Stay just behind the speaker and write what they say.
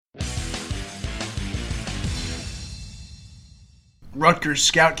Rutgers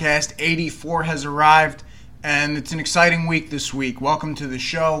Scoutcast 84 has arrived, and it's an exciting week this week. Welcome to the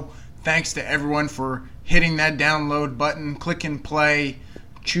show. Thanks to everyone for hitting that download button, click and play,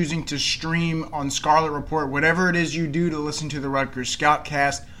 choosing to stream on Scarlet Report, whatever it is you do to listen to the Rutgers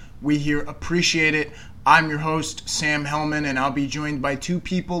Scoutcast. We here appreciate it. I'm your host, Sam Hellman, and I'll be joined by two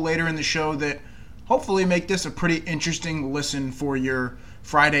people later in the show that hopefully make this a pretty interesting listen for your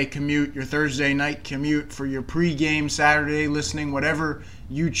Friday commute, your Thursday night commute, for your pregame Saturday listening, whatever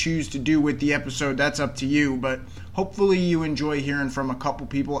you choose to do with the episode, that's up to you. But hopefully you enjoy hearing from a couple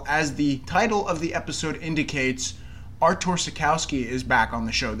people. As the title of the episode indicates, Artur Sitkowski is back on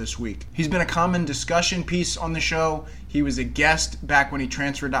the show this week. He's been a common discussion piece on the show. He was a guest back when he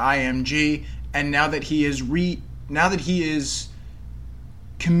transferred to IMG, and now that he is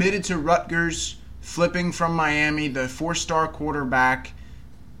committed to Rutgers, flipping from Miami, the 4-star quarterback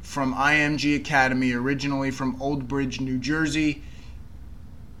from IMG Academy, originally from Old Bridge, New Jersey.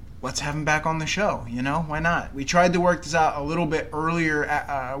 Let's have him back on the show, why not? We tried to work this out a little bit earlier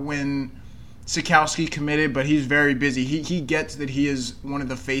when Sitkowski committed, but he's very busy. He gets that he is one of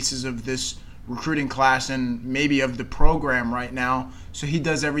the faces of this recruiting class and maybe of the program right now, so he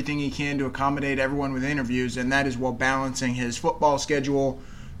does everything he can to accommodate everyone with interviews, and that is while balancing his football schedule.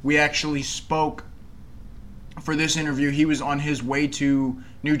 We actually spoke for this interview. He was on his way to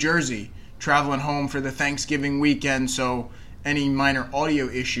New Jersey, traveling home for the Thanksgiving weekend, so any minor audio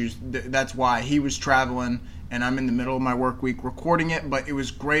issues, that's why he was traveling, and I'm in the middle of my work week recording it. But it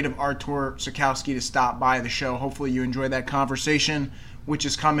was great of Artur Sitkowski to stop by the show. Hopefully you enjoyed that conversation, which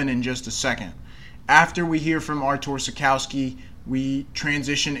is coming in just a second. After we hear from Artur Sitkowski, we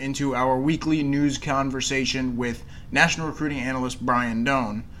transition into our weekly news conversation with national recruiting analyst Brian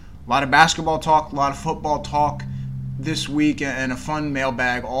Doan. A lot of basketball talk, a lot of football talk this week, and a fun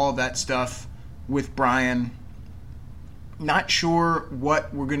mailbag, all of that stuff with Brian. Not sure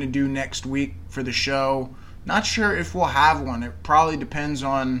what we're going to do next week for the show. Not sure if we'll have one. It probably depends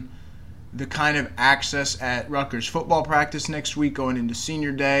on the kind of access at Rutgers football practice next week going into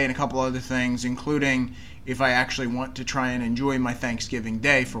senior day and a couple other things, including if I actually want to try and enjoy my Thanksgiving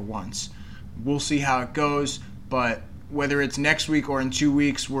day for once. We'll see how it goes, but whether it's next week or in 2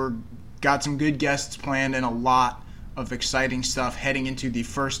 weeks, we're got some good guests planned and a lot of exciting stuff heading into the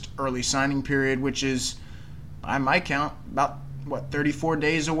first early signing period, which is, by my count, about 34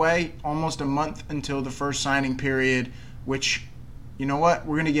 days away, almost a month until the first signing period, which, you know what,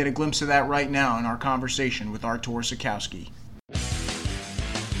 we're going to get a glimpse of that right now in our conversation with Artur Sitkowski.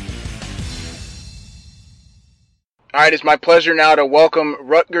 All right, it's my pleasure now to welcome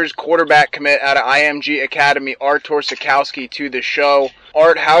Rutgers quarterback commit out of IMG Academy, Artur Sitkowski, to the show.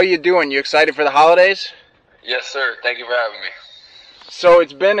 Art, how are you doing? You excited for the holidays? Yes, sir. Thank you for having me. So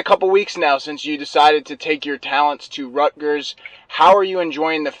it's been a couple weeks now since you decided to take your talents to Rutgers. How are you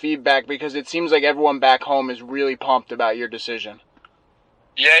enjoying the feedback? Because it seems like everyone back home is really pumped about your decision.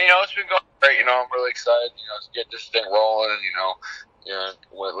 Yeah, it's been going great. I'm really excited, to get this thing rolling,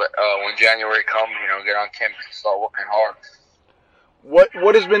 when January comes, get on campus and start working hard.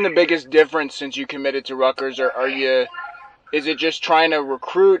 What has been the biggest difference since you committed to Rutgers? Is it just trying to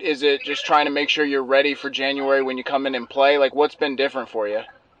recruit? Is it just trying to make sure you're ready for January when you come in and play? Like, what's been different for you?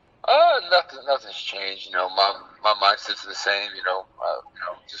 Nothing's changed. My mindset's the same.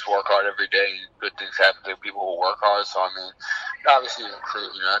 Just work hard every day. Good things happen to people who work hard. So obviously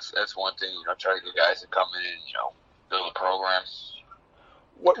recruit. That's one thing. Try to get guys to come in and build a program.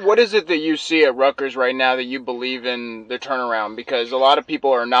 What is it that you see at Rutgers right now that you believe in the turnaround? Because a lot of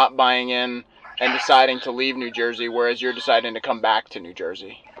people are not buying in and deciding to leave New Jersey, whereas you're deciding to come back to New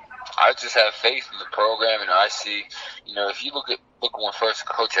Jersey. I just have faith in the program, and I see, if you look when first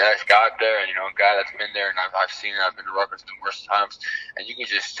Coach Ash got there, and, a guy that's been there, and I've seen it, I've been to Rutgers numerous times, and you can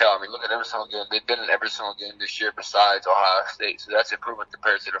just tell, look at every single game. They've been in every single game this year besides Ohio State, so that's improvement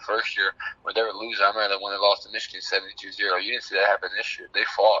compared to the first year where they were losing. I remember that when they lost to Michigan 72-0. You didn't see that happen this year. They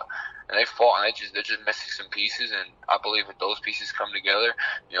fought, and they're just missing some pieces, and I believe if those pieces come together,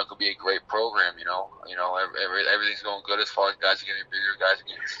 it could be a great program, everything's going good as far as guys are getting bigger, guys are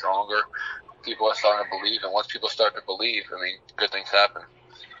getting stronger. People are starting to believe, and once people start to believe, good things happen.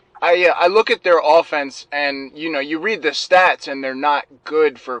 I look at their offense, and you read the stats, and they're not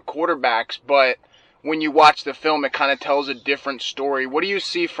good for quarterbacks. But when you watch the film, it kind of tells a different story. What do you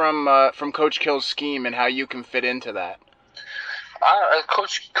see from Coach Kill's scheme, and how you can fit into that?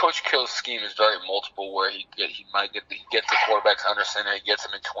 Coach Kill's scheme is very multiple, where he gets the quarterbacks under center, he gets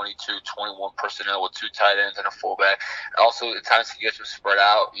them in 22, 21 personnel with 2 tight ends and a fullback. And also at times he gets them spread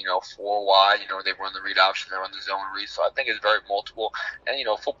out, 4 wide. They run the read option, they run the zone read. So I think it's very multiple. And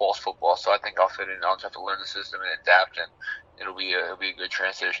football's football, so I think I'll fit in. I'll just have to learn the system and adapt and it'll be a good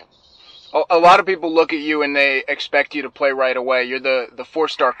transition. A lot of people look at you and they expect you to play right away. You're the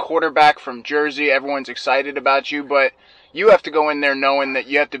four-star quarterback from Jersey. Everyone's excited about you, but you have to go in there knowing that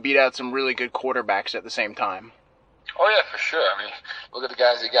you have to beat out some really good quarterbacks at the same time. Oh, yeah, for sure. I mean, look at the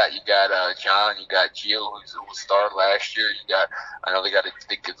guys they got. You got John, you got Gio, who started last year. I know they got a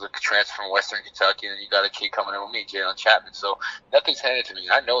transfer from Western Kentucky, and you got a kid coming in with me, Jalen Chapman. So nothing's handed to me.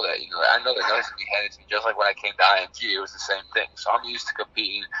 I know that. I know that nothing's going to be handed to me. Just like when I came to IMG, it was the same thing. So I'm used to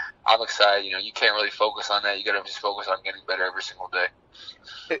competing. I'm excited. You can't really focus on that. You got to just focus on getting better every single day.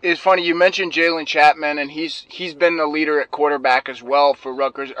 It's funny, you mentioned Jalen Chapman, and he's been the leader at quarterback as well for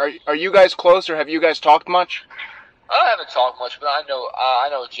Rutgers. Are you guys close, or have you guys talked much? I haven't talked much, but I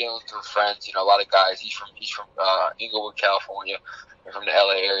know Jalen through friends. A lot of guys. He's from Inglewood, California, from the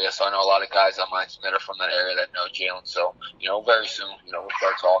LA area. So I know a lot of guys on my team that are from that area that know Jalen. So very soon, we'll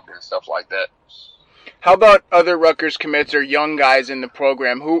start talking and stuff like that. How about other Rutgers commits or young guys in the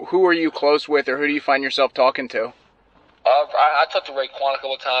program? Who are you close with, or who do you find yourself talking to? I talked to Raekwon a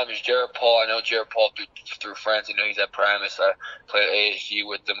couple of times. Jared Paul. I know Jared Paul through friends. He's at Paramus. I played at ASG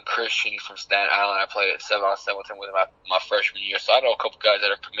with them. Christian from Staten Island. I played at 7-on-7 with him my freshman year. So I know a couple guys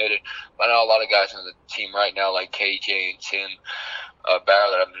that are committed. But I know a lot of guys on the team right now, like KJ and Tim Barrow,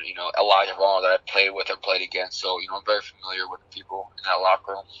 that Elijah Vaughn that I played with or played against. So I'm very familiar with the people in that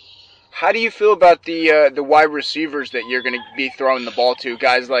locker room. How do you feel about the wide receivers that you're going to be throwing the ball to?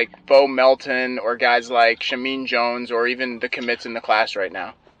 Guys like Bo Melton or guys like Shamin Jones or even the commits in the class right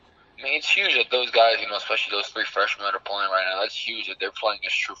now? I mean, it's huge that those guys, especially those three freshmen that are playing right now, that's huge that they're playing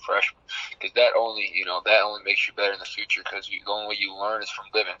as true freshmen. Because that only makes you better in the future, because the only way you learn is from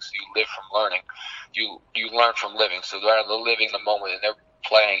living. So you live from learning. You learn from living. So they're living the moment, and they're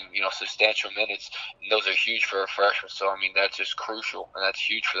playing, substantial minutes, and those are huge for a freshman. So, I mean, that's just crucial, and that's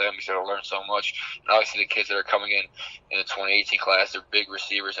huge for them because they'll learn so much. And obviously the kids that are coming in the 2018 class, they're big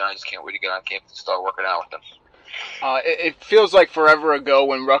receivers, and I just can't wait to get on campus and start working out with them. It feels like forever ago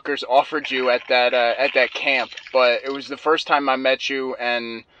when Rutgers offered you at that camp, but it was the first time I met you,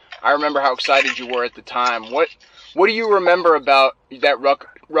 and I remember how excited you were at the time. What do you remember about that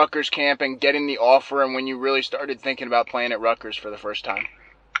Rutgers camp and getting the offer, and when you really started thinking about playing at Rutgers for the first time?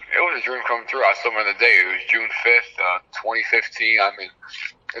 It was a dream come true. I still remember the day. It was June 5th, 2015. I mean,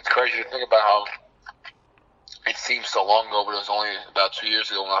 it's crazy to think about how it seems so long ago, but it was only about 2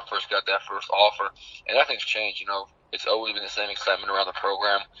 years ago when I first got that first offer. And nothing's changed. It's always been the same excitement around the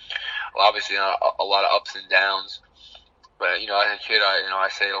program. Obviously, a lot of ups and downs. But as a kid, I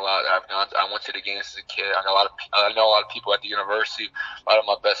say it a lot. I went to the games as a kid. I know a lot of people at the university. A lot of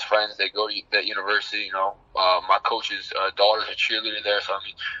my best friends, they go to that university. My coach's daughters are cheerleading there. So I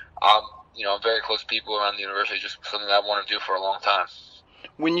mean, I'm very close to people around the university. Just something that I want to do for a long time.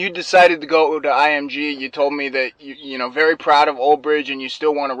 When you decided to go to IMG, you told me that you very proud of Old Bridge, and you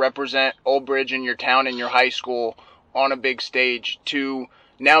still want to represent Old Bridge in your town and your high school on a big stage. To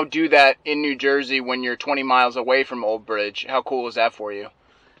now do that in New Jersey when you're 20 miles away from Old Bridge, how cool is that for you?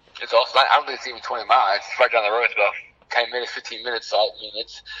 It's awesome. I don't think it's even 20 miles. It's right down the road. It's about 10 minutes, 15 minutes. So I mean,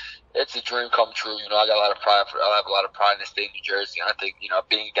 it's a dream come true. I got a lot of pride. I have a lot of pride in the state of New Jersey. And I think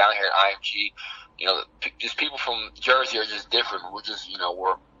being down here at IMG, just people from Jersey are just different. We're just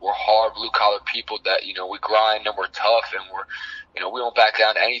we're hard blue collar people that we grind and we're tough and we don't back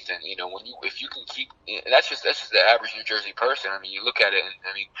down to anything. If you can keep, and that's just the average New Jersey person. I mean, you look at it, and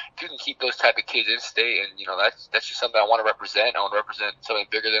I mean, if you can keep those type of kids in state, and that's just something I want to represent. I want to represent something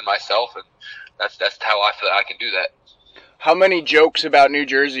bigger than myself, and that's how I feel I can do that. How many jokes about New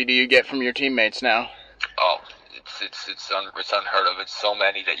Jersey do you get from your teammates now? Oh, it's unheard of. It's so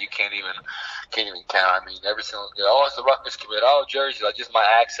many that you can't even count. I mean, every single day, it's the Rutgers commit. Jersey, like just my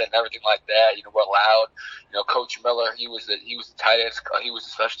accent and everything like that. We're loud. Coach Miller, he was the tight ends. He was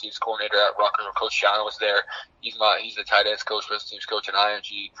the special teams coordinator at Rutgers when Coach Shiano was there. He's the tight ends coach, special teams coach at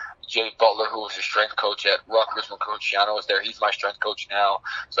IMG. Jay Butler, who was the strength coach at Rutgers when Coach Shiano was there, he's my strength coach now.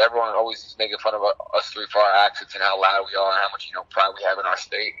 So everyone always is making fun of us three for our accents and how loud we are and how much pride we have in our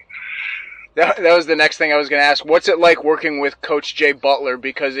state. That was the next thing I was going to ask. What's it like working with Coach Jay Butler?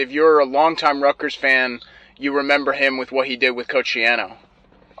 Because if you're a longtime Rutgers fan, you remember him with what he did with Coach Shiano.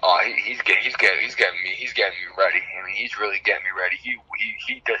 Oh, he's getting me ready. I mean, he's really getting me ready.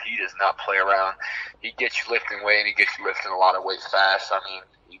 He does not play around. He gets you lifting weight, and he gets you lifting a lot of weight fast. I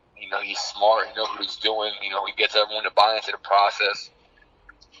mean, he's smart. He knows what he's doing. He gets everyone to buy into the process.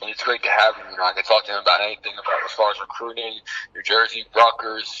 And it's great to have him. I can talk to him about anything about as far as recruiting, New Jersey,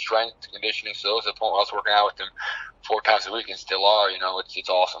 Rutgers, strength, conditioning. So those are the point I was working out with him 4 times a week and still are. It's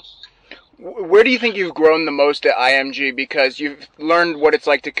awesome. Where do you think you've grown the most at IMG? Because you've learned what it's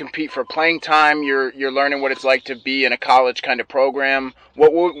like to compete for playing time. You're learning what it's like to be in a college kind of program.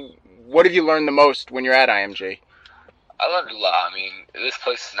 What have you learned the most when you're at IMG? I learned a lot. I mean, this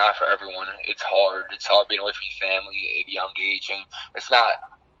place is not for everyone. It's hard. It's hard being away from your family at a young age, and it's not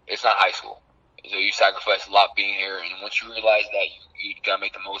high school. So you sacrifice a lot being here, and once you realize that, you gotta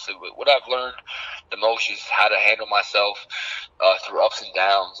make the most of it. What I've learned the most is how to handle myself through ups and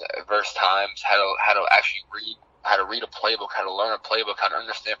downs, adverse times, how to actually read a playbook, how to learn a playbook, how to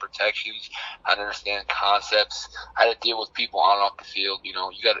understand protections, how to understand concepts, how to deal with people on and off the field. You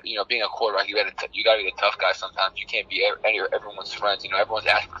got to, being a quarterback, you got to be the tough guy sometimes. You can't be everyone's friends. Everyone's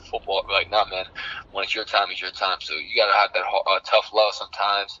asking for football. But like, nah, man, when it's your time, it's your time. So you got to have that tough love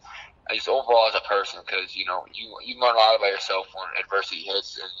sometimes. And just overall as a person, because, you learn a lot about yourself when adversity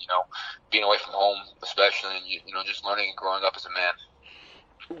hits, and, being away from home especially, and, just learning and growing up as a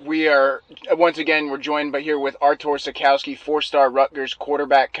man. We are, once again, we're joined here with Artur Sitkowski, 4-star Rutgers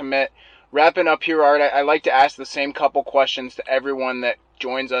quarterback commit. Wrapping up here, Art, I like to ask the same couple questions to everyone that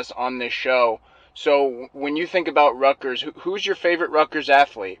joins us on this show. So when you think about Rutgers, who's your favorite Rutgers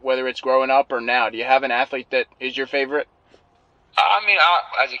athlete, whether it's growing up or now? Do you have an athlete that is your favorite? I mean,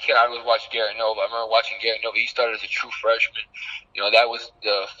 as a kid, I was watching Gary Nova. I remember watching Gary Nova. He started as a true freshman. That was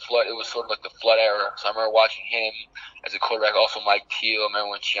the flood. It was sort of like the flood era. So I remember watching him as a quarterback. Also, Mike Teal. I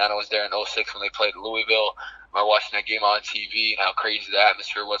remember when Chiano was there in 2006 when they played Louisville. I remember watching that game on TV and how crazy the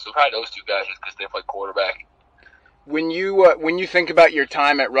atmosphere was. So probably those two guys, just because they played quarterback. When you think about your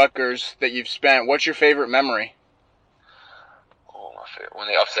time at Rutgers that you've spent, what's your favorite memory? When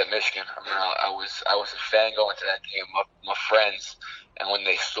they upset Michigan, I was a fan going to that game. My friends, and when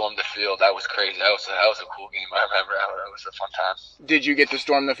they stormed the field, that was crazy. That was a cool game. I remember it was a fun time. Did you get to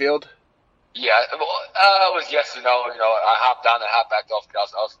storm the field? Yeah, it was yes and no. I hopped down and hopped back off. I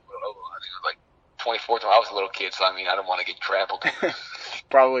was I think it was like 24. I was a little kid, so I didn't want to get trampled.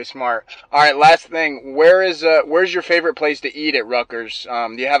 Probably smart. All right, last thing. Where's your favorite place to eat at Rutgers?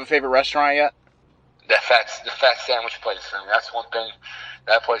 Do you have a favorite restaurant yet? The fat sandwich place. That's one thing.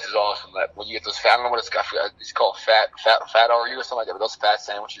 That place is awesome. That when you get those fat, I don't know what it's called, fat RU or something like that. But those fat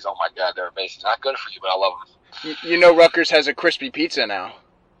sandwiches, oh my God, they're amazing. Not good for you, but I love them. Rutgers has a crispy pizza now.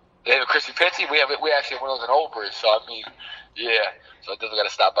 They have a crispy pizza. We actually have one of those in Old Bridge. So yeah. So I definitely got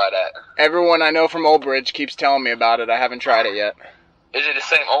to stop by that. Everyone I know from Old Bridge keeps telling me about it. I haven't tried it yet. Is it the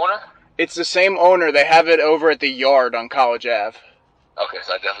same owner? It's the same owner. They have it over at the Yard on College Ave. Okay,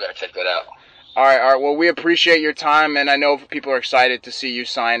 so I definitely got to check that out. All right. Well, we appreciate your time, and I know people are excited to see you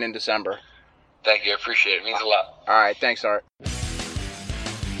sign in December. Thank you. I appreciate it. It means a lot. All right. Thanks, Art.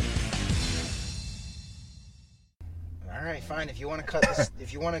 All right, fine. If you want to cut this,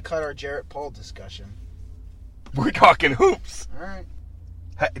 if you want to cut our Jarrett Poll discussion, we're talking hoops. All right.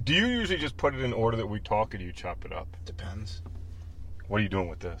 Do you usually just put it in order that we talk, or do you chop it up? Depends. What are you doing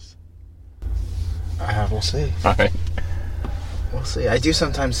with this? We'll see. All right. We'll see. I do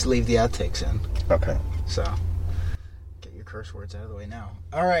sometimes leave the outtakes in. Okay. So, get your curse words out of the way now.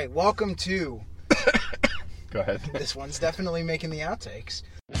 All right, welcome to... Go ahead. This one's definitely making the outtakes.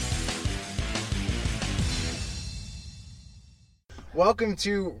 Welcome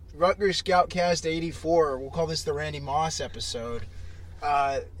to Rutgers Scoutcast 84. We'll call this the Randy Moss episode.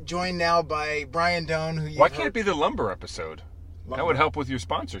 Joined now by Brian Doan, who you Why can't it be the lumber episode? Lumber. That would help with your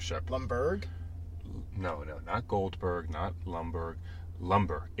sponsorship. Lumberg? No, not Goldberg, not Lumberg.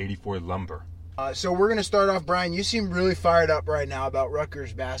 Lumber, 84 Lumber. So we're going to start off, Brian. You seem really fired up right now about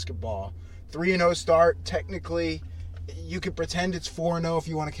Rutgers basketball. 3-0 start. Technically, you could pretend it's 4-0 if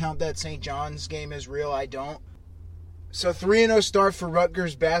you want to count that St. John's game as real. I don't. So 3-0 start for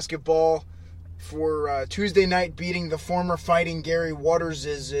Rutgers basketball for Tuesday night, beating the former Fighting Gary Waters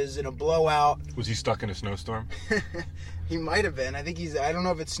is in a blowout. Was he stuck in a snowstorm? He might have been. I don't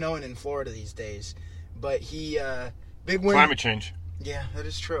know if it's snowing in Florida these days. But big win. Climate change. Yeah, that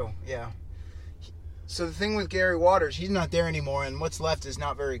is true. Yeah. So the thing with Gary Waters, he's not there anymore, and what's left is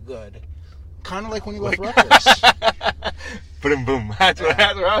not very good. Kind of like when he left Rutgers. Boom, boom. That's where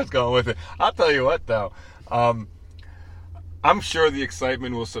I was going with it. I'll tell you what, though. I'm sure the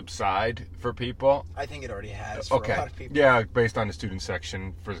excitement will subside for people. I think it already has for a lot of people. Yeah, based on the student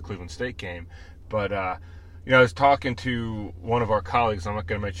section for the Cleveland State game. But, I was talking to one of our colleagues, I'm not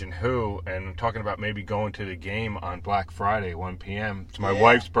going to mention who, and talking about maybe going to the game on Black Friday, 1 p.m. It's my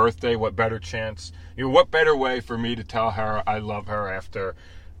wife's birthday. What better chance? What better way for me to tell her I love her after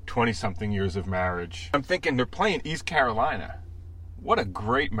 20-something years of marriage? I'm thinking they're playing East Carolina. What a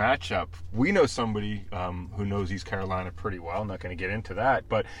great matchup. We know somebody who knows East Carolina pretty well. I'm not going to get into that.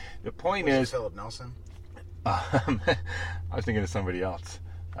 But the point is... Philip Nelson? I was thinking of somebody else.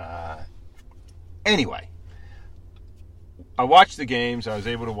 Anyway, I watched the games. I was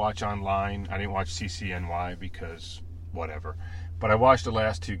able to watch online. I didn't watch CCNY because whatever. But I watched the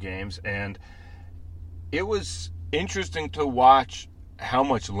last two games, and it was interesting to watch how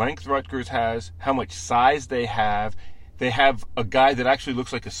much length Rutgers has, how much size they have. They have a guy that actually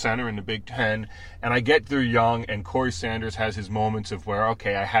looks like a center in the Big Ten, and I get they're young, and Corey Sanders has his moments of where,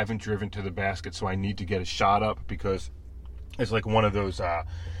 okay, I haven't driven to the basket, so I need to get a shot up, because it's like one of those,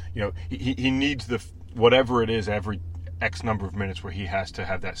 he needs the whatever it is every X number of minutes where he has to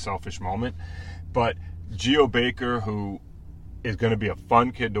have that selfish moment. But Geo Baker, who is going to be a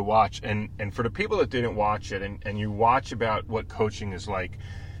fun kid to watch, and for the people that didn't watch it, and you watch about what coaching is like,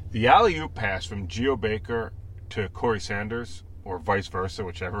 the alley-oop pass from Geo Baker to Corey Sanders, or vice versa,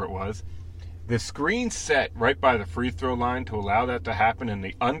 whichever it was, the screen set right by the free throw line to allow that to happen, and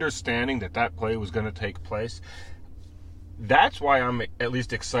the understanding that that play was going to take place, that's why I'm at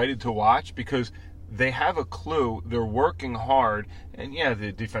least excited to watch, because they have a clue, they're working hard, and yeah,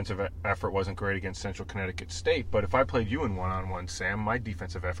 the defensive effort wasn't great against Central Connecticut State, but if I played you in one-on-one, Sam, my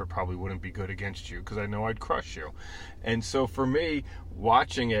defensive effort probably wouldn't be good against you, because I know I'd crush you. And so for me,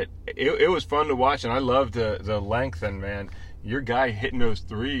 watching it was fun to watch, and I loved the length, and man, your guy hitting those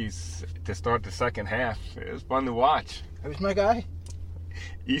threes to start the second half, it was fun to watch. Who's my guy?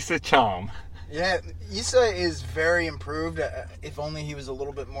 Issa Chom. Yeah, Issa is very improved. If only he was a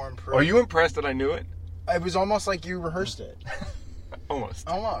little bit more improved. Are you impressed that I knew it? It was almost like you rehearsed it.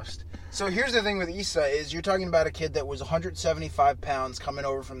 Almost. So here's the thing with Issa is you're talking about a kid that was 175 pounds coming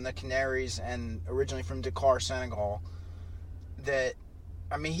over from the Canaries and originally from Dakar, Senegal. That,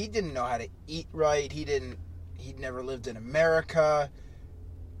 I mean, he didn't know how to eat right. He'd never lived in America.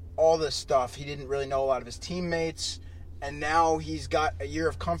 All this stuff. He didn't really know a lot of his teammates. And now he's got a year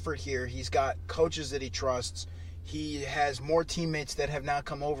of comfort here. He's got coaches that he trusts. He has more teammates that have now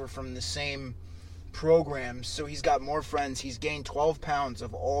come over from the same programs. So he's got more friends. He's gained 12 pounds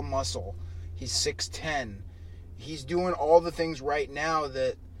of all muscle. He's 6'10". He's doing all the things right now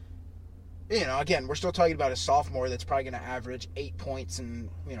that, again, we're still talking about a sophomore that's probably going to average 8 points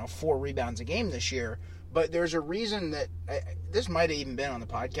and, 4 rebounds a game this year. But there's a reason that, this might have even been on the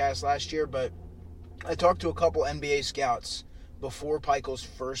podcast last year, but I talked to a couple NBA scouts before Pikel's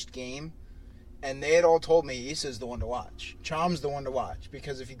first game, and they had all told me Issa's the one to watch. Chom's the one to watch,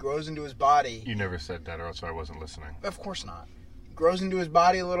 because if he grows into his body... You never said that, or else I wasn't listening. Of course not. Grows into his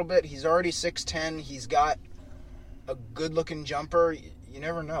body a little bit. He's already 6'10". He's got a good-looking jumper. You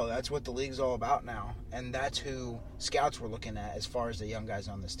never know. That's what the league's all about now, and that's who scouts were looking at as far as the young guys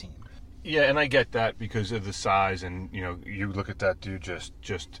on this team. Yeah, and I get that because of the size, and, you look at that dude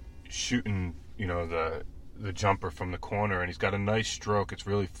just shooting... the jumper from the corner, and he's got a nice stroke. It's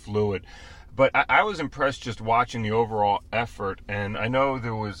really fluid. But I was impressed just watching the overall effort, and I know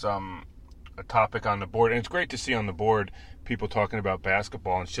there was a topic on the board, and it's great to see on the board people talking about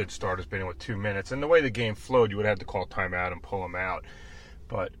basketball and should starters being with 2 minutes. And the way the game flowed, you would have to call timeout and pull them out.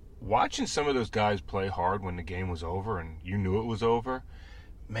 But watching some of those guys play hard when the game was over and you knew it was over,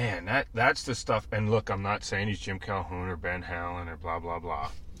 man, that's the stuff. And look, I'm not saying he's Jim Calhoun or Ben Hallen or blah, blah,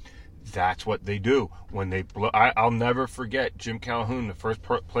 blah. That's what they do when they blow. I'll never forget Jim Calhoun. The first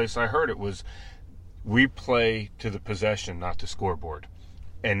place I heard it was, we play to the possession, not the scoreboard.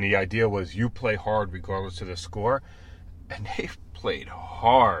 And the idea was you play hard regardless of the score. And they played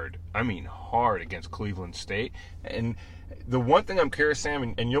hard. I mean hard against Cleveland State. And the one thing I'm curious,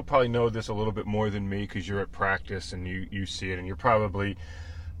 Sam, and you'll probably know this a little bit more than me because you're at practice and you see it. And you're probably,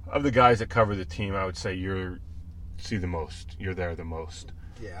 of the guys that cover the team, I would say you're there the most.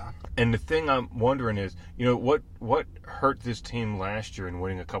 Yeah. And the thing I'm wondering is, what hurt this team last year in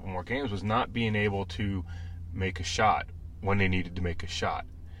winning a couple more games was not being able to make a shot when they needed to make a shot.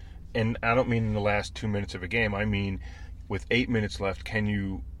 And I don't mean in the last 2 minutes of a game. I mean, with 8 minutes left, can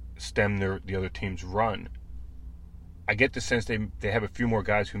you stem the other team's run? I get the sense they have a few more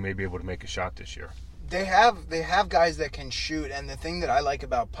guys who may be able to make a shot this year. They have guys that can shoot, and the thing that I like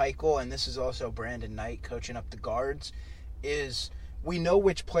about Pikel, and this is also Brandon Knight coaching up the guards, is we know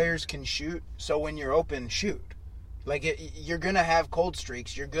which players can shoot, so when you're open, shoot. You're going to have cold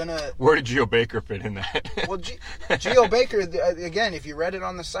streaks. You're going to... Where did Geo Baker fit in that? Well, Geo Baker, again, if you read it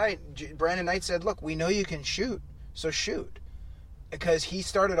on the site, Brandon Knight said, look, we know you can shoot, so shoot. Because he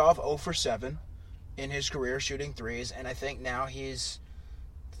started off 0 for 7 in his career shooting threes, and I think now he's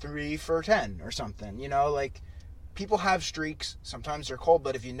 3 for 10 or something. People have streaks. Sometimes they're cold,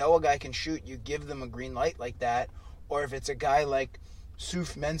 but if you know a guy can shoot, you give them a green light like that. Or if it's a guy like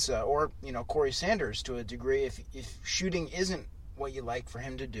Suf Mensah or, Corey Sanders to a degree, if shooting isn't what you like for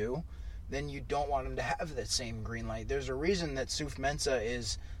him to do, then you don't want him to have that same green light. There's a reason that Suf Mensah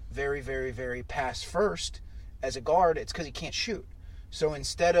is very, very, very pass first as a guard, it's because he can't shoot. So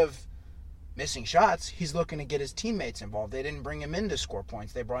instead of missing shots, he's looking to get his teammates involved. They didn't bring him in to score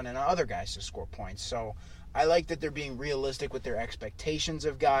points. They brought in other guys to score points. So I like that they're being realistic with their expectations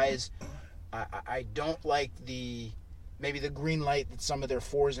of guys. I don't like maybe the green light that some of their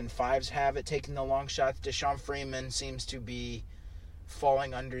 4s and 5s have at taking the long shots. Deshaun Freeman seems to be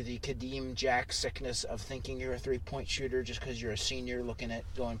falling under the Kadeem Jack sickness of thinking you're a three-point shooter just because you're a senior looking at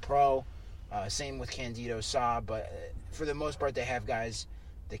going pro. Same with Candido Sa, but for the most part they have guys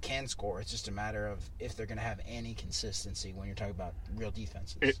that can score. It's just a matter of if they're going to have any consistency when you're talking about real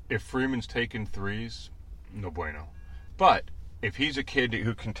defenses. If Freeman's taking threes, no bueno. But if he's a kid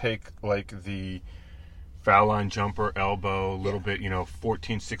who can take like the foul line jumper, elbow, a little bit,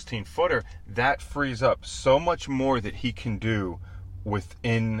 14, 16-footer, that frees up so much more that he can do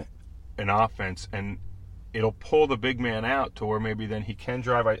within an offense, and it'll pull the big man out to where maybe then he can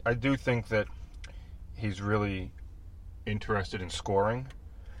drive. I do think that he's really interested in scoring,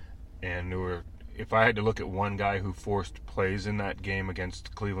 and if I had to look at one guy who forced plays in that game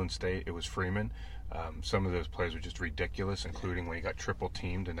against Cleveland State, it was Freeman. Some of those plays were just ridiculous, including when he got triple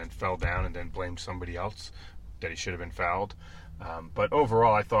teamed and then fell down and then blamed somebody else that he should have been fouled. But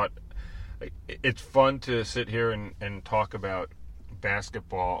overall, I thought it's fun to sit here and talk about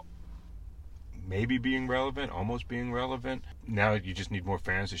basketball maybe being relevant, almost being relevant. Now you just need more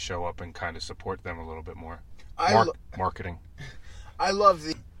fans to show up and kind of support them a little bit more. Marketing. I love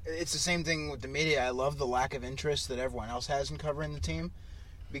it's the same thing with the media. I love the lack of interest that everyone else has in covering the team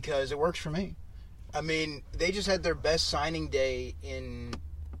because it works for me. I mean, they just had their best signing day in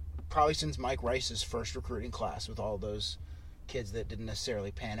probably since Mike Rice's first recruiting class with all those kids that didn't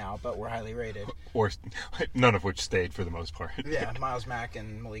necessarily pan out but were highly rated. Or none of which stayed for the most part. Yeah, Miles Mack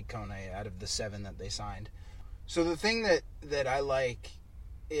and Malik Kone out of the 7 that they signed. So the thing that I like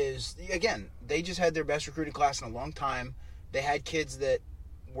is, again, they just had their best recruiting class in a long time. They had kids that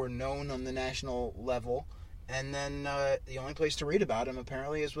were known on the national level. And then the only place to read about him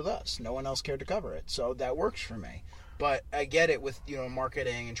apparently is with us. No one else cared to cover it. So that works for me. But I get it with,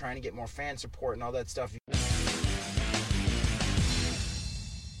 marketing and trying to get more fan support and all that stuff.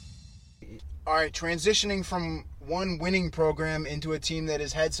 All right, transitioning from one winning program into a team that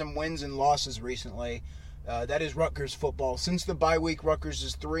has had some wins and losses recently. That is Rutgers football. Since the bye week, Rutgers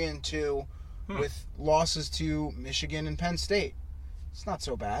is 3-2 with losses to Michigan and Penn State. It's not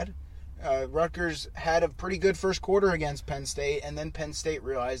so bad. Rutgers had a pretty good first quarter against Penn State, and then Penn State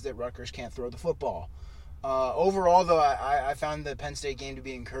realized that Rutgers can't throw the football. Overall, though, I found the Penn State game to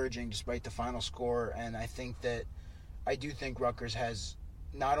be encouraging despite the final score, and I do think Rutgers has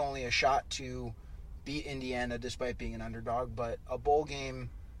not only a shot to beat Indiana despite being an underdog, but a bowl game.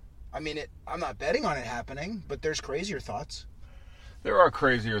 I mean, I'm not betting on it happening, but there's crazier thoughts. There are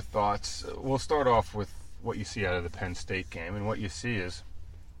crazier thoughts. We'll start off with what you see out of the Penn State game, and what you see is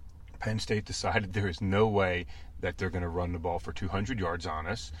Penn State decided there is no way that they're going to run the ball for 200 yards on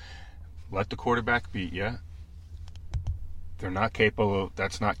us. Let the quarterback beat you. They're not capable.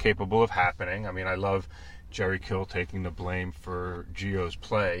 That's not capable of happening. I mean, I love Jerry Kill taking the blame for Gio's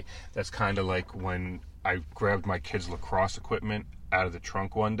play. That's kind of like when I grabbed my kid's lacrosse equipment out of the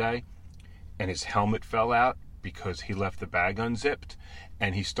trunk one day, and his helmet fell out because he left the bag unzipped,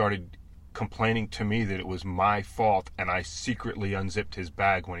 and he started complaining to me that it was my fault, and I secretly unzipped his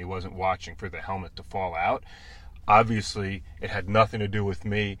bag when he wasn't watching for the helmet to fall out. Obviously, it had nothing to do with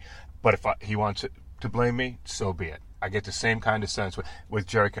me, but if he wants to blame me, so be it. I get the same kind of sense with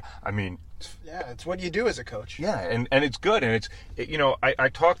Jerry. I mean, yeah, it's what you do as a coach. Yeah, and it's good, and I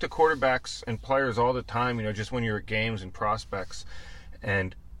talk to quarterbacks and players all the time, just when you're at games and prospects,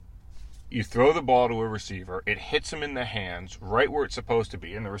 and you throw the ball to a receiver, it hits him in the hands right where it's supposed to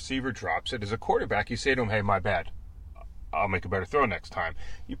be, and the receiver drops it. As a quarterback, you say to him, hey, my bad. I'll make a better throw next time.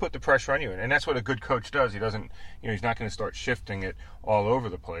 You put the pressure on you, and that's what a good coach does. He doesn't, he's not going to start shifting it all over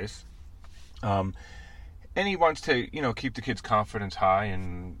the place. And he wants to, keep the kid's confidence high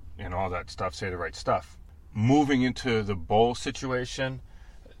and all that stuff, say the right stuff. Moving into the bowl situation,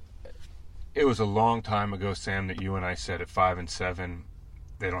 it was a long time ago, Sam, that you and I said at 5-7,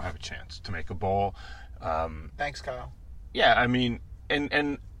 they don't have a chance to make a bowl. Thanks, Kyle. Yeah, I mean,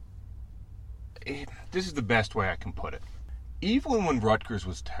 and this is the best way I can put it. Even when Rutgers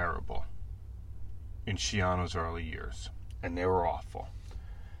was terrible in Schiano's early years, and they were awful,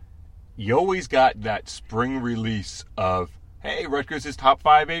 you always got that spring release of, hey, Rutgers is top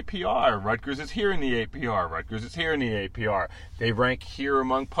 5 APR. Rutgers is here in the APR. Rutgers is here in the APR. They rank here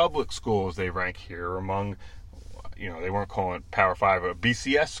among public schools. They rank here among, they weren't calling it Power 5 or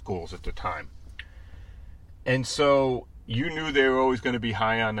BCS schools at the time. And so you knew they were always going to be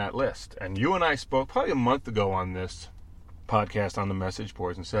high on that list. And you and I spoke probably a month ago on this podcast on the message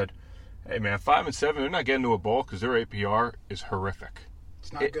boards and said, hey, man, 5-7, they're not getting to a bowl because their APR is horrific.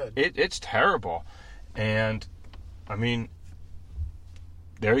 It's not good. It's terrible. And, I mean,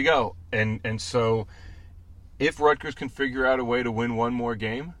 there you go. And so if Rutgers can figure out a way to win one more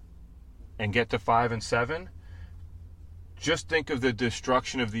game and get to 5-7, just think of the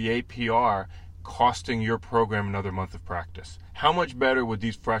destruction of the APR costing your program another month of practice. How much better would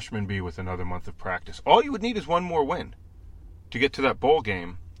these freshmen be with another month of practice? All you would need is one more win to get to that bowl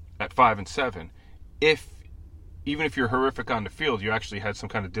game at 5-7. Even if you're horrific on the field, you actually had some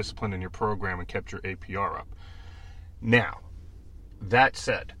kind of discipline in your program and kept your APR up. Now, that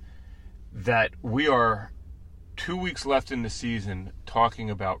said, that we are 2 weeks left in the season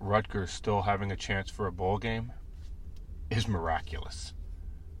talking about Rutgers still having a chance for a bowl game is miraculous.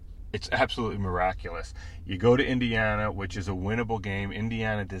 It's absolutely miraculous. You go to Indiana, which is a winnable game.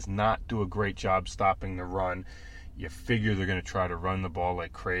 Indiana does not do a great job stopping the run. You figure they're going to try to run the ball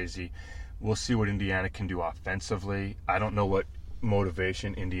like crazy. We'll see what Indiana can do offensively. I don't know what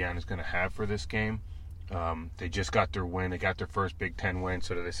motivation Indiana's going to have for this game. They just got their win. They got their first Big Ten win.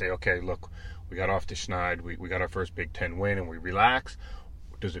 So they say, okay, look, we got off to Schneid. We got our first Big Ten win and we relax.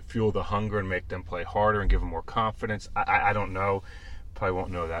 Does it fuel the hunger and make them play harder and give them more confidence? I don't know. Probably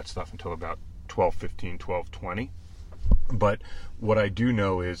won't know that stuff until about 12:15, 12:20. But what I do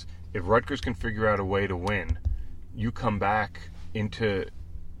know is if Rutgers can figure out a way to win, you come back into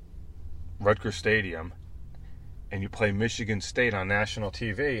Rutgers Stadium and you play Michigan State on national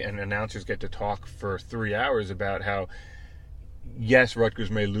TV and announcers get to talk for 3 hours about how, yes,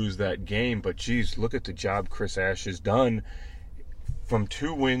 Rutgers may lose that game, but geez, look at the job Chris Ash has done from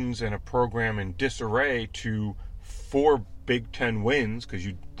 2 wins and a program in disarray to 4 Big Ten wins, because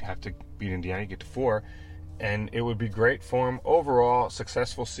you have to beat Indiana, you get to 4, and it would be great for him. Overall,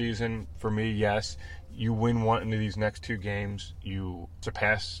 successful season for me, yes. You win one of these next 2 games, you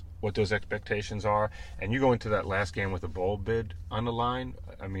surpass what those expectations are, and you go into that last game with a bowl bid on the line.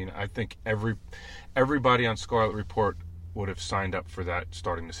 I mean, I think everybody on Scarlet Report would have signed up for that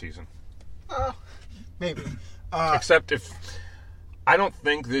starting the season. Maybe. Except if I don't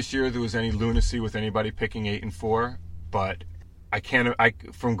think this year there was any lunacy with anybody picking 8-4, but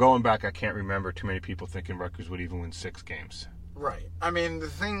from going back, I can't remember too many people thinking Rutgers would even win 6 games. Right. I mean, the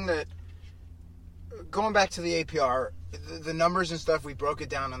thing that, going back to the APR, the numbers and stuff, we broke it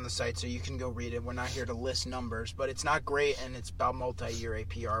down on the site so you can go read it. We're not here to list numbers, but it's not great, and it's about multi-year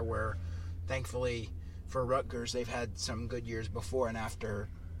APR where, thankfully, for Rutgers, they've had some good years before and after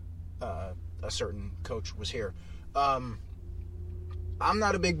a certain coach was here. I'm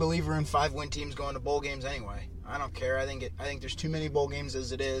not a big believer in 5-win teams going to bowl games anyway. I don't care. I think there's too many bowl games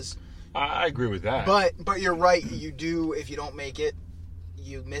as it is. I agree with that. But you're right. You do, if you don't make it,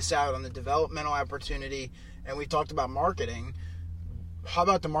 you miss out on the developmental opportunity. And we talked about marketing. How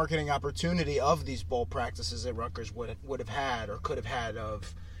about the marketing opportunity of these bowl practices that Rutgers would have had or could have had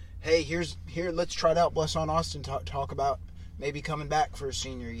of, hey, here, let's try out Bless on Austin, talk about maybe coming back for his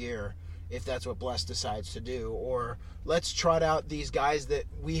senior year if that's what Bless decides to do. Or let's trot out these guys that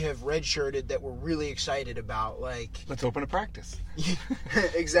we have redshirted that we're really excited about. Like, let's open a practice.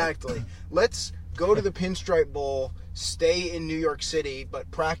 Exactly. Let's go to the Pinstripe Bowl, stay in New York City,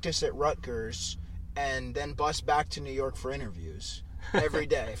 but practice at Rutgers, and then bus back to New York for interviews every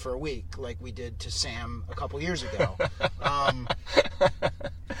day for a week, like we did to Sam a couple years ago.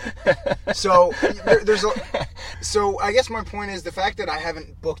 So I guess my point is the fact that I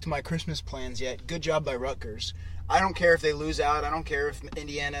haven't booked my Christmas plans yet. Good job by Rutgers. I don't care if they lose out. I don't care if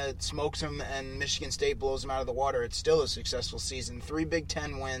Indiana smokes them and Michigan State blows them out of the water. It's still a successful season. 3 Big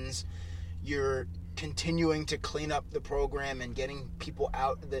Ten wins. You're continuing to clean up the program and getting people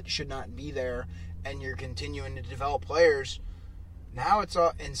out that should not be there, and you're continuing to develop players. Now it's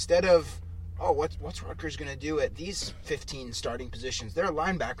instead of, what's Rutgers going to do at these 15 starting positions? Their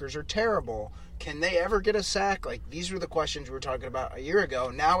linebackers are terrible. Can they ever get a sack? Like, these were the questions we were talking about a year ago.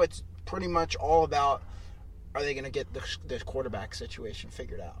 Now it's pretty much all about, are they going to get the quarterback situation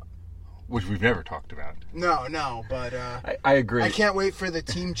figured out? Which we've never talked about. No, but I agree. I can't wait for the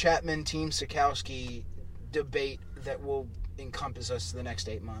Team Chapman, Team Sitkowski debate that will encompass us the next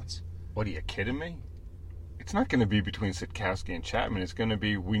 8 months. What, are you kidding me? It's not going to be between Sitkowski and Chapman. It's going to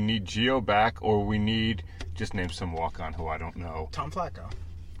be we need Gio back or we need, just name some walk-on who I don't know. Tom Flacco.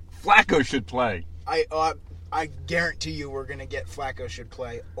 Flacco should play. I guarantee you we're going to get Flacco should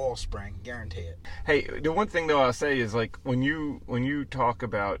play all spring. Guarantee it. Hey, the one thing, though, I'll say is, like, when you talk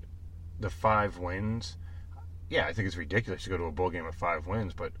about the 5 wins, yeah, I think it's ridiculous to go to a bowl game with 5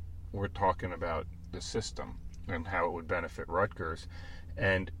 wins, but we're talking about the system. and how it would benefit Rutgers.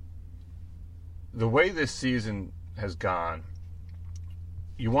 And the way this season has gone,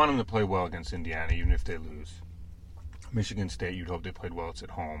 you want them to play well against Indiana, even if they lose. Michigan State, you'd hope they played well. It's at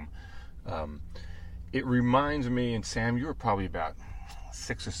home. It reminds me, and Sam, you were probably about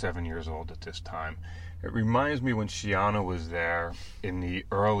 6 or 7 years old at this time. It reminds me when Schiano was there in the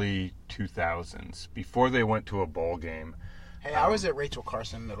early 2000s, before they went to a bowl game. Hey, I was at Rachel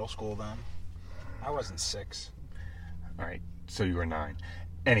Carson Middle School then. I wasn't 6. All right, so you were 9.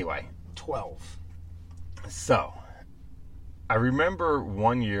 Anyway. 12. So, I remember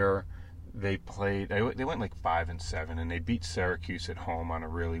one year they played, they went like 5-7, and they beat Syracuse at home on a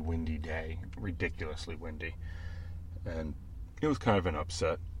really windy day, ridiculously windy. And it was kind of an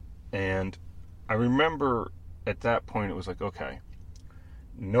upset. And I remember at that point it was like, okay,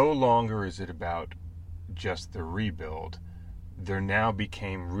 no longer is it about just the rebuild. There now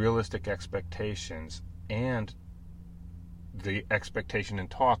became realistic expectations, and the expectation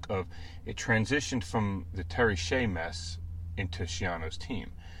and talk of it transitioned from the Terry Shea mess into Schiano's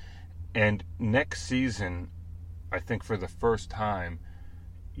team. And next season, I think for the first time,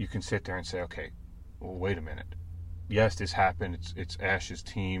 you can sit there and say, okay, well, wait a minute. Yes, this happened. It's Ash's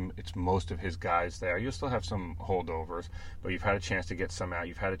team. It's most of his guys there. You'll still have some holdovers, but you've had a chance to get some out.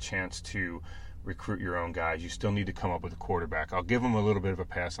 You've had a chance to recruit your own guys. You still need to come up with a quarterback. I'll give them a little bit of a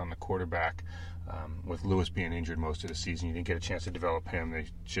pass on the quarterback. With Lewis being injured most of the season, you didn't get a chance to develop him. They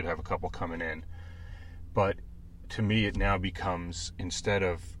should have a couple coming in. But to me, it now becomes, instead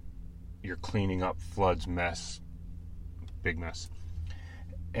of you're cleaning up Flood's mess, big mess,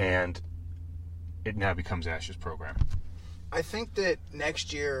 and it now becomes Ash's program. I think that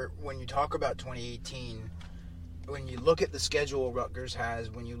next year, when you talk about 2018, when you look at the schedule Rutgers has,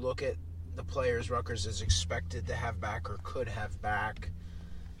 when you look at the players Rutgers is expected to have back or could have back,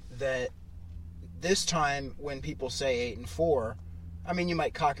 that this time when people say 8-4, I mean, you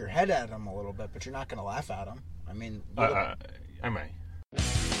might cock your head at them a little bit, but you're not going to laugh at them. I mean, I may.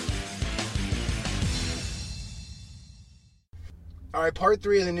 All right, part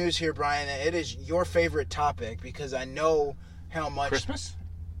 3 of the news here, Brian. It is your favorite topic because I know how much... Christmas?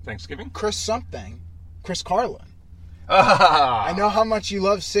 Thanksgiving? Chris Carlin. I know how much you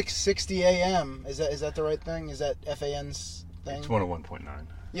love 660 AM. Is that the right thing? Is that FAN's thing? It's 101.9.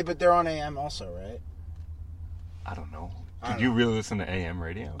 Yeah, but they're on AM also, right? I don't know. Did you really listen to AM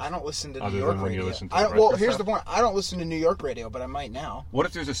radio? I don't listen to Other New York than when radio. you listen to well, here's the point. I don't listen to New York radio, but I might now. What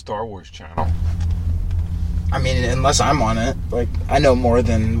if there's a Star Wars channel? I mean, unless I'm on it. Like, I know more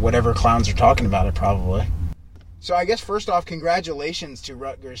than whatever clowns are talking about it, probably. So I guess first off, congratulations to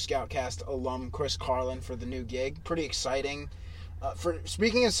Rutgers Scoutcast alum Chris Carlin for the new gig. Pretty exciting. For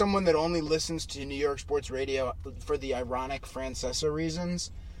speaking as someone that only listens to New York sports radio for the ironic Francesa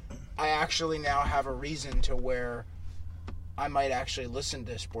reasons, I actually now have a reason to where I might actually listen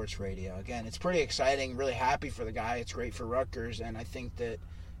to sports radio. Again, it's pretty exciting. Really happy for the guy. It's great for Rutgers, and I think that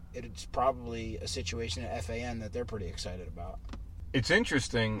it's probably a situation at FAN that they're pretty excited about. It's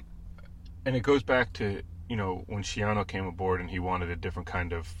interesting, and it goes back to, when Schiano came aboard and he wanted a different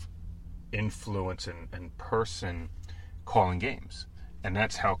kind of influence and person calling games. And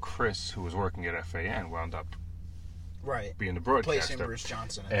that's how Chris, who was working at FAN, wound up being the broadcaster. Placing Bruce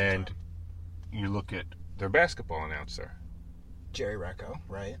Johnson at and the time. You look at their basketball announcer. Jerry Recco,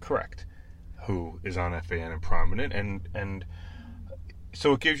 right? Correct. Who is on FAN and prominent. And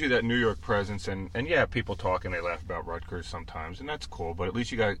so it gives you that New York presence, and yeah, people talk and they laugh about Rutgers sometimes, and that's cool. But at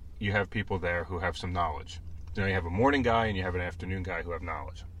least you have people there who have some knowledge. You have a morning guy and you have an afternoon guy who have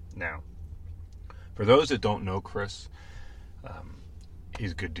knowledge. Now, for those that don't know Chris,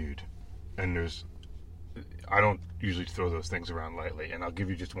 he's a good dude, and I don't usually throw those things around lightly. And I'll give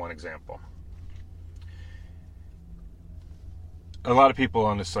you just one example. A lot of people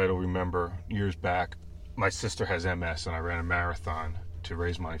on this site will remember years back, my sister has MS, and I ran a marathon to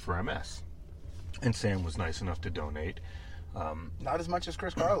raise money for MS. And Sam was nice enough to donate. Not as much as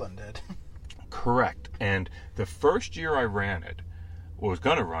Chris Carlin did. Correct. And the first year I ran it, or was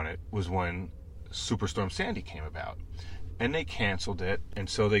going to run it, was when Superstorm Sandy came about. And they canceled it, and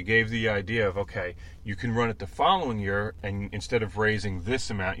so they gave the idea of, okay, you can run it the following year, and instead of raising this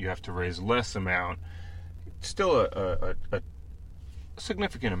amount, you have to raise less amount. Still a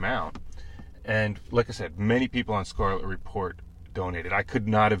significant amount. And like I said, many people on Scarlet Report donated. I could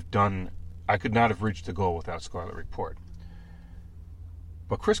not have reached the goal without Scarlet Report.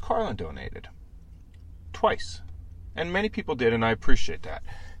 But Chris Carlin donated twice. And many people did, and I appreciate that.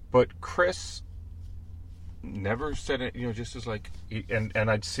 But Chris never said it, just as like, and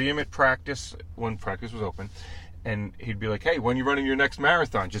I'd see him at practice when practice was open, and he'd be like, hey, when you're running your next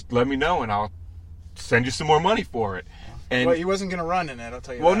marathon, just let me know and I'll send you some more money for it. And well, he wasn't going to run in it, I'll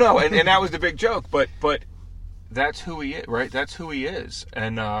tell you well, that. no, and that was the big joke. But that's who he is, right? That's who he is.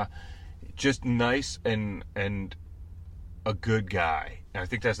 And just nice and a good guy. And I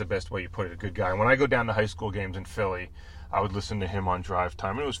think that's the best way you put it, a good guy. And when I go down to high school games in Philly, I would listen to him on drive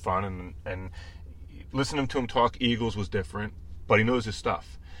time. And it was fun. And listening to him talk Eagles was different, but he knows his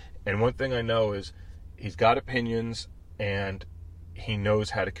stuff. And one thing I know is he's got opinions, and he knows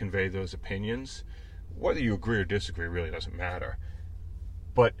how to convey those opinions. Whether you agree or disagree really doesn't matter.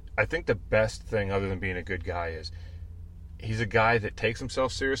 But I think the best thing, other than being a good guy, is he's a guy that takes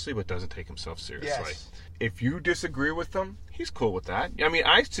himself seriously but doesn't take himself seriously. Yes. If you disagree with him, he's cool with that. I mean,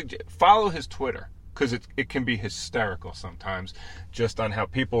 I suggest follow his Twitter, because it can be hysterical sometimes, just on how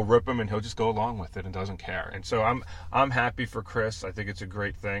people rip him, and he'll just go along with it and doesn't care. And so I'm happy for Chris. I think it's a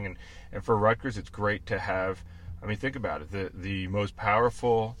great thing, and for Rutgers, it's great to have. I mean, think about it. The most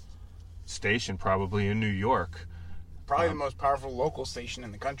powerful station probably in New York. Probably the most powerful local station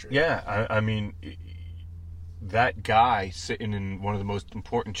in the country. Yeah, I mean, that guy sitting in one of the most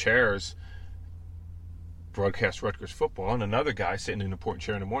important chairs broadcast Rutgers football, and another guy sitting in an important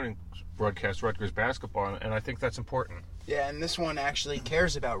chair in the morning broadcast Rutgers basketball, and I think that's important. Yeah, and this one actually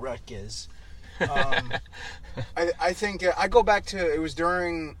cares about Rutgers. I think I go back to,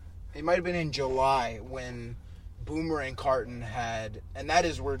 it might have been in July when Boomer and Carton had, and that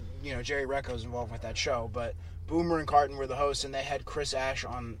is where, Jerry Recco's involved with that show, but Boomer and Carton were the hosts, and they had Chris Ash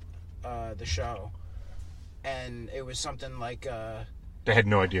on the show, and it was something like they had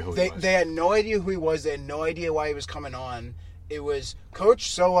no idea who he was. They had no idea who he was. They had no idea why he was coming on. It was, Coach,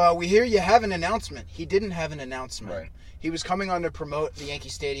 so we hear you have an announcement. He didn't have an announcement. Right. He was coming on to promote the Yankee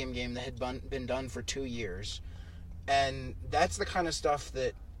Stadium game that had been done for 2 years, and that's the kind of stuff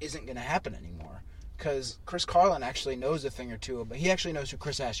that isn't going to happen anymore, because Chris Carlin actually knows a thing or two, but he actually knows who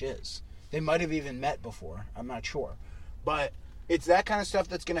Chris Ash is. They might have even met before. I'm not sure. But it's that kind of stuff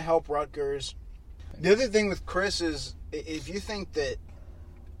that's going to help Rutgers. The other thing with Chris is, if you think that,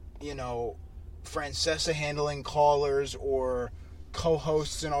 Francesa handling callers or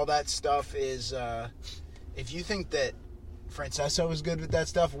co-hosts and all that stuff is, if you think that Francesa was good with that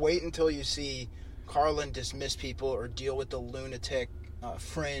stuff, wait until you see Carlin dismiss people or deal with the lunatic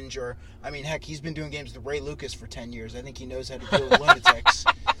fringe. Or, heck, he's been doing games with Ray Lucas for 10 years. I think he knows how to deal with lunatics.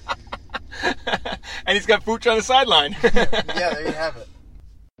 And he's got Pooch on the sideline. Yeah, there you have it.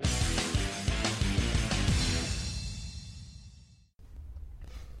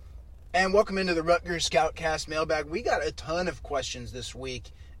 And welcome into the Rutgers Scoutcast mailbag. We got a ton of questions this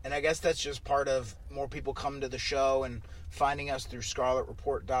week, and I guess that's just part of more people coming to the show and finding us through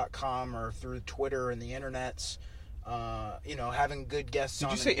ScarletReport.com or through Twitter and the internets. Having good guests.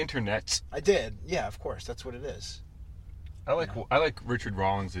 Did you say internets? I did. Yeah, of course. That's what it is. I like Richard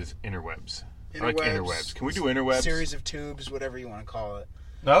Rawlings' interwebs. I like interwebs. Can we do interwebs? Series of tubes, whatever you want to call it.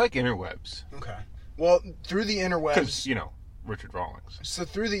 No, I like interwebs. Okay. Well, through the interwebs. Because, Richard Rawlings. So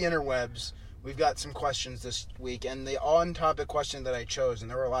through the interwebs, we've got some questions this week, and the on-topic question that I chose, and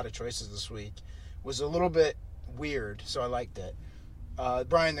there were a lot of choices this week, was a little bit weird, so I liked it.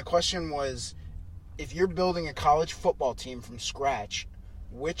 Brian, the question was, if you're building a college football team from scratch,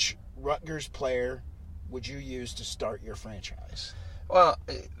 which Rutgers player would you use to start your franchise? Well,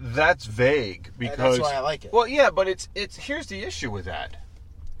 that's vague because that's why I like it. Well, yeah, but it's here's the issue with that.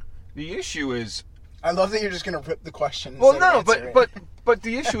 The issue is, I love that you're just going to rip the question. Well, no, but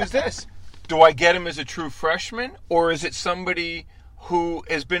the issue is this: do I get him as a true freshman, or is it somebody who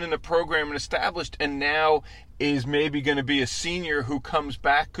has been in the program and established, and now is maybe going to be a senior who comes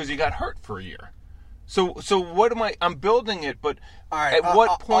back because he got hurt for a year? So what am I? I'm building it, but all right, at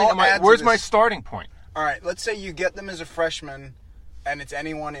what point am I? Where's my starting point? All right, let's say you get them as a freshman, and it's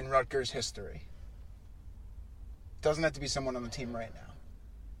anyone in Rutgers history. Doesn't have to be someone on the team right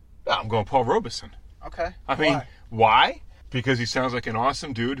now. I'm going Paul Robeson. Okay. I mean, why? Because he sounds like an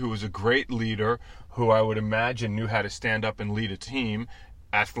awesome dude who was a great leader, who I would imagine knew how to stand up and lead a team.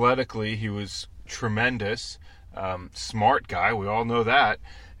 Athletically, he was tremendous. Smart guy, we all know that.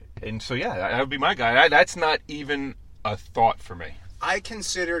 And so, yeah, that would be my guy. That's not even a thought for me. I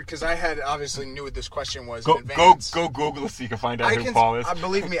considered, because I had obviously knew what this question was in advance. Go Google it so you can find out who Paul is.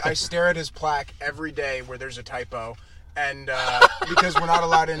 Believe me, I stare at his plaque every day where there's a typo, and because we're not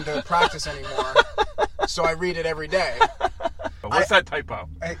allowed into practice anymore, so I read it every day. What's that typo?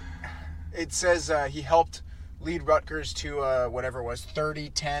 It says he helped lead Rutgers to whatever it was,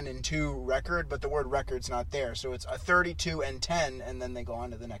 30-10-2 record, but the word record's not there, so it's a 32-10, and then they go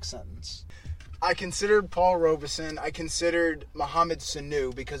on to the next sentence. I considered Paul Robeson. I considered Mohamed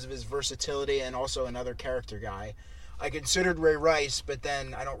Sanu because of his versatility and also another character guy. I considered Ray Rice, but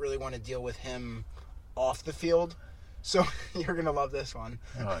then I don't really want to deal with him off the field. So you're going to love this one.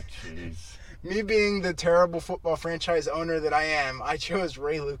 Oh, jeez. Me being the terrible football franchise owner that I am, I chose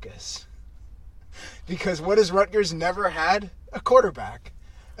Ray Lucas. Because what has Rutgers never had? A quarterback.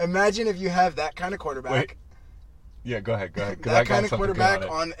 Imagine if you have that kind of quarterback. Wait. Yeah, go ahead. That kind of quarterback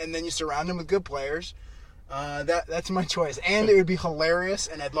and then you surround him with good players. That's my choice. And it would be hilarious,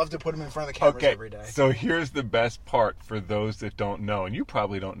 and I'd love to put him in front of the cameras every day. So here's the best part for those that don't know, and you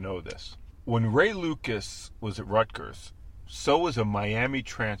probably don't know this. When Ray Lucas was at Rutgers, so was a Miami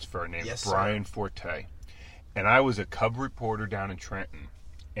transfer named Brian Forte. And I was a Cub reporter down in Trenton.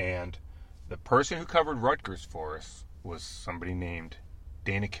 And the person who covered Rutgers for us was somebody named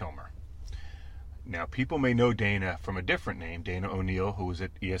Dana Kilmer. Now, people may know Dana from a different name, Dana O'Neill, who was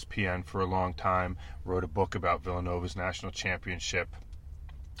at ESPN for a long time, wrote a book about Villanova's national championship,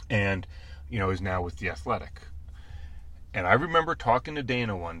 and, is now with The Athletic. And I remember talking to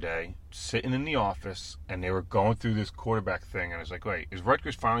Dana one day, sitting in the office, and they were going through this quarterback thing, and I was like, wait, is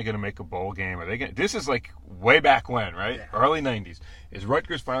Rutgers finally going to make a bowl game? Are they going? This is like way back when, right? Yeah. Early 90s. Is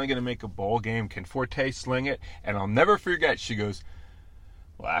Rutgers finally going to make a bowl game? Can Forte sling it? And I'll never forget, she goes,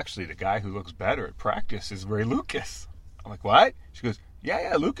 well, actually, the guy who looks better at practice is Ray Lucas. I'm like, what? She goes,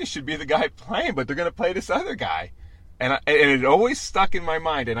 yeah, Lucas should be the guy playing, but they're going to play this other guy. And it always stuck in my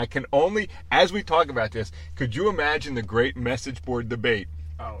mind, and I can only, as we talk about this, could you imagine the great message board debate?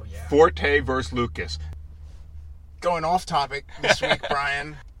 Oh, yeah. Forte versus Lucas. Going off topic this week,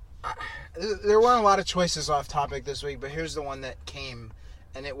 Brian. There weren't a lot of choices off topic this week, but here's the one that came,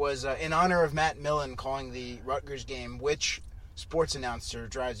 and it was in honor of Matt Millen calling the Rutgers game, which sports announcer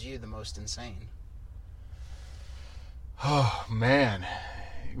drives you the most insane? Oh, man.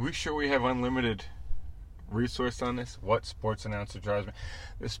 We sure we have unlimited resource on this? What sports announcer drives me?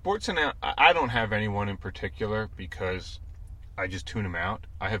 The sports announcer, I don't have anyone in particular because I just tune them out.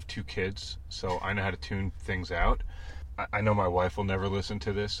 I have 2 kids, so I know how to tune things out. I know my wife will never listen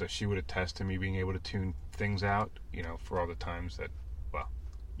to this, so she would attest to me being able to tune things out, for all the times that, well,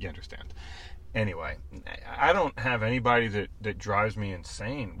 you understand. Anyway, I don't have anybody that drives me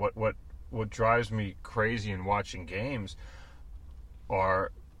insane. What drives me crazy in watching games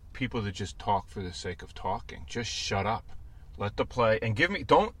are people that just talk for the sake of talking. Just shut up. Let the play. And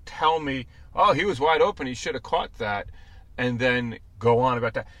don't tell me, oh, he was wide open, he should have caught that, and then go on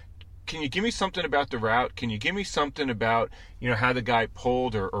about that. Can you give me something about the route? Can you give me something about, how the guy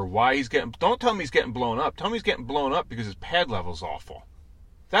pulled or why he's getting... Don't tell me he's getting blown up. Tell me he's getting blown up because his pad level's awful.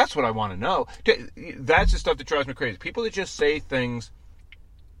 That's what I want to know. That's the stuff that drives me crazy. People that just say things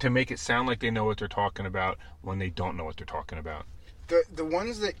to make it sound like they know what they're talking about when they don't know what they're talking about. The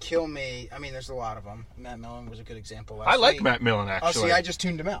ones that kill me, I mean, there's a lot of them. Matt Millen was a good example I like Matt Millen, actually. Oh, see, I just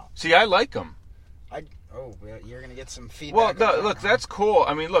tuned him out. See, I like him. You're going to get some feedback. Well, look, that's cool.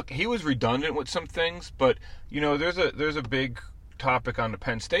 I mean, look, he was redundant with some things, but, there's a big topic on the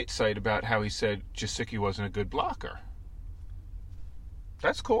Penn State site about how he said Jasicki wasn't a good blocker.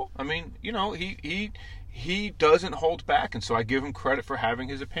 That's cool. I mean, he doesn't hold back, and so I give him credit for having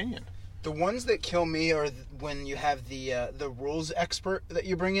his opinion. The ones that kill me are when you have the rules expert that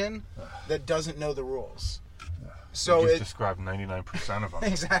you bring in that doesn't know the rules. So you just described 99% of them.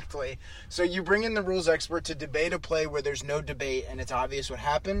 Exactly. So you bring in the rules expert to debate a play where there's no debate and it's obvious what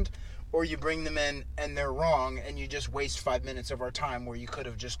happened, or you bring them in and they're wrong and you just waste 5 minutes of our time where you could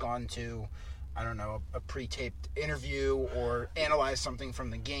have just gone to, I don't know, a pre-taped interview or analyze something from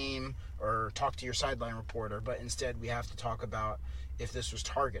the game or talk to your sideline reporter. But instead we have to talk about if this was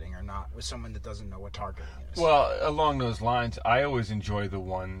targeting or not with someone that doesn't know what targeting is. Well, along those lines, I always enjoy the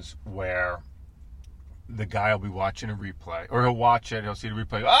ones where the guy will be watching a replay, or he'll watch it, he'll see the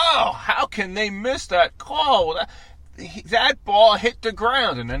replay. Oh, how can they miss that call? That ball hit the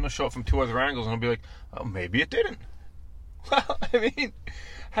ground. And then they'll show it from 2 other angles, and he'll be like, oh, maybe it didn't. Well, I mean,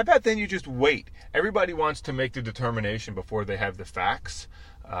 how about then you just wait? Everybody wants to make the determination before they have the facts.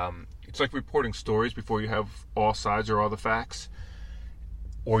 It's like reporting stories before you have all sides or all the facts,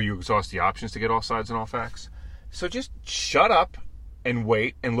 or you exhaust the options to get all sides and all facts. So just shut up and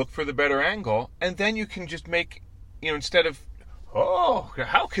wait and look for the better angle, and then you can just make, instead of, oh,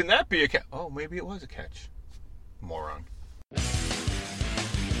 how can that be a catch? Oh, maybe it was a catch. Moron.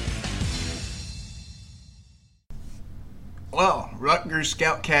 Well, Rutgers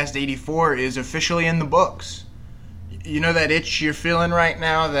Scoutcast 84 is officially in the books. You know that itch you're feeling right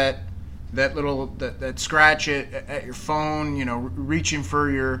now, that scratch at your phone, reaching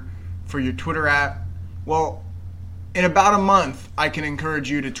for your Twitter app? Well, in about a month, I can encourage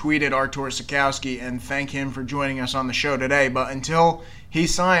you to tweet at Artur Sitkowski and thank him for joining us on the show today. But until he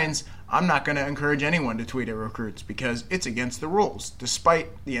signs, I'm not going to encourage anyone to tweet at recruits because it's against the rules, despite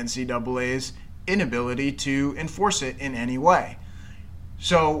the NCAA's inability to enforce it in any way.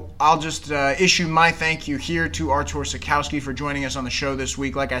 So I'll just issue my thank you here to Artur Sitkowski for joining us on the show this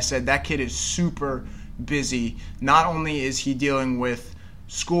week. Like I said, that kid is super busy. Not only is he dealing with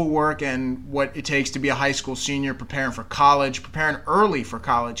schoolwork and what it takes to be a high school senior, preparing for college, preparing early for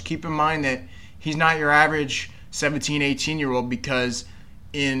college. Keep in mind that he's not your average 17, 18-year-old because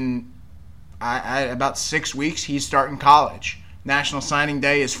in about 6 weeks, he's starting college. National Signing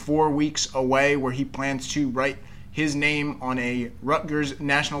Day is 4 weeks away, where he plans to write his name on a Rutgers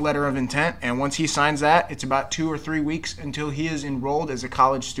National Letter of Intent, and once he signs that, it's about 2 or 3 weeks until he is enrolled as a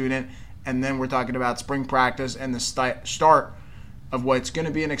college student, and then we're talking about spring practice and the start of what's going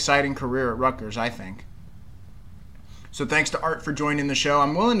to be an exciting career at Rutgers, I think. So thanks to Art for joining the show.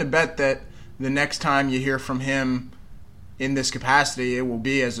 I'm willing to bet that the next time you hear from him in this capacity, it will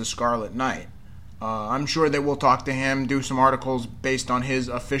be as a Scarlet Knight. I'm sure that we'll talk to him, do some articles based on his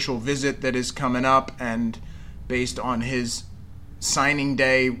official visit that is coming up, and based on his signing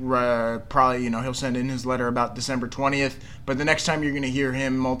day. Probably, he'll send in his letter about December 20th. But the next time you're going to hear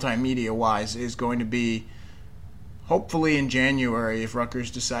him multimedia-wise is going to be hopefully in January if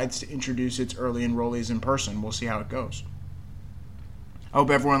Rutgers decides to introduce its early enrollees in person. We'll see how it goes. I hope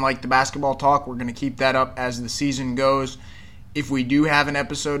everyone liked the basketball talk. We're going to keep that up as the season goes. If we do have an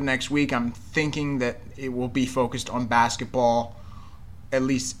episode next week, I'm thinking that it will be focused on basketball, at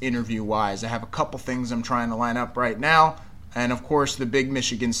least interview-wise. I have a couple things I'm trying to line up right now. And, of course, the big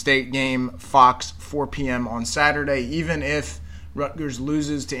Michigan State game, Fox, 4 p.m. on Saturday. Even if Rutgers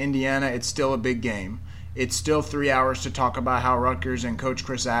loses to Indiana, it's still a big game. It's still 3 hours to talk about how Rutgers and Coach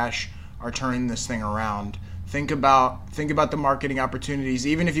Chris Ash are turning this thing around. Think about the marketing opportunities.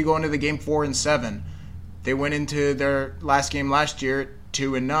 Even if you go into the game 4 and 7, they went into their last game last year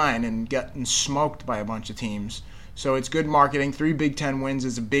 2 and 9 and gotten smoked by a bunch of teams. So it's good marketing. 3 Big Ten wins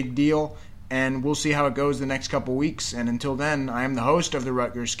is a big deal, and we'll see how it goes the next couple weeks. And until then, I am the host of the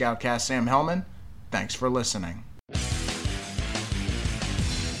Rutgers Scoutcast, Sam Hellman. Thanks for listening.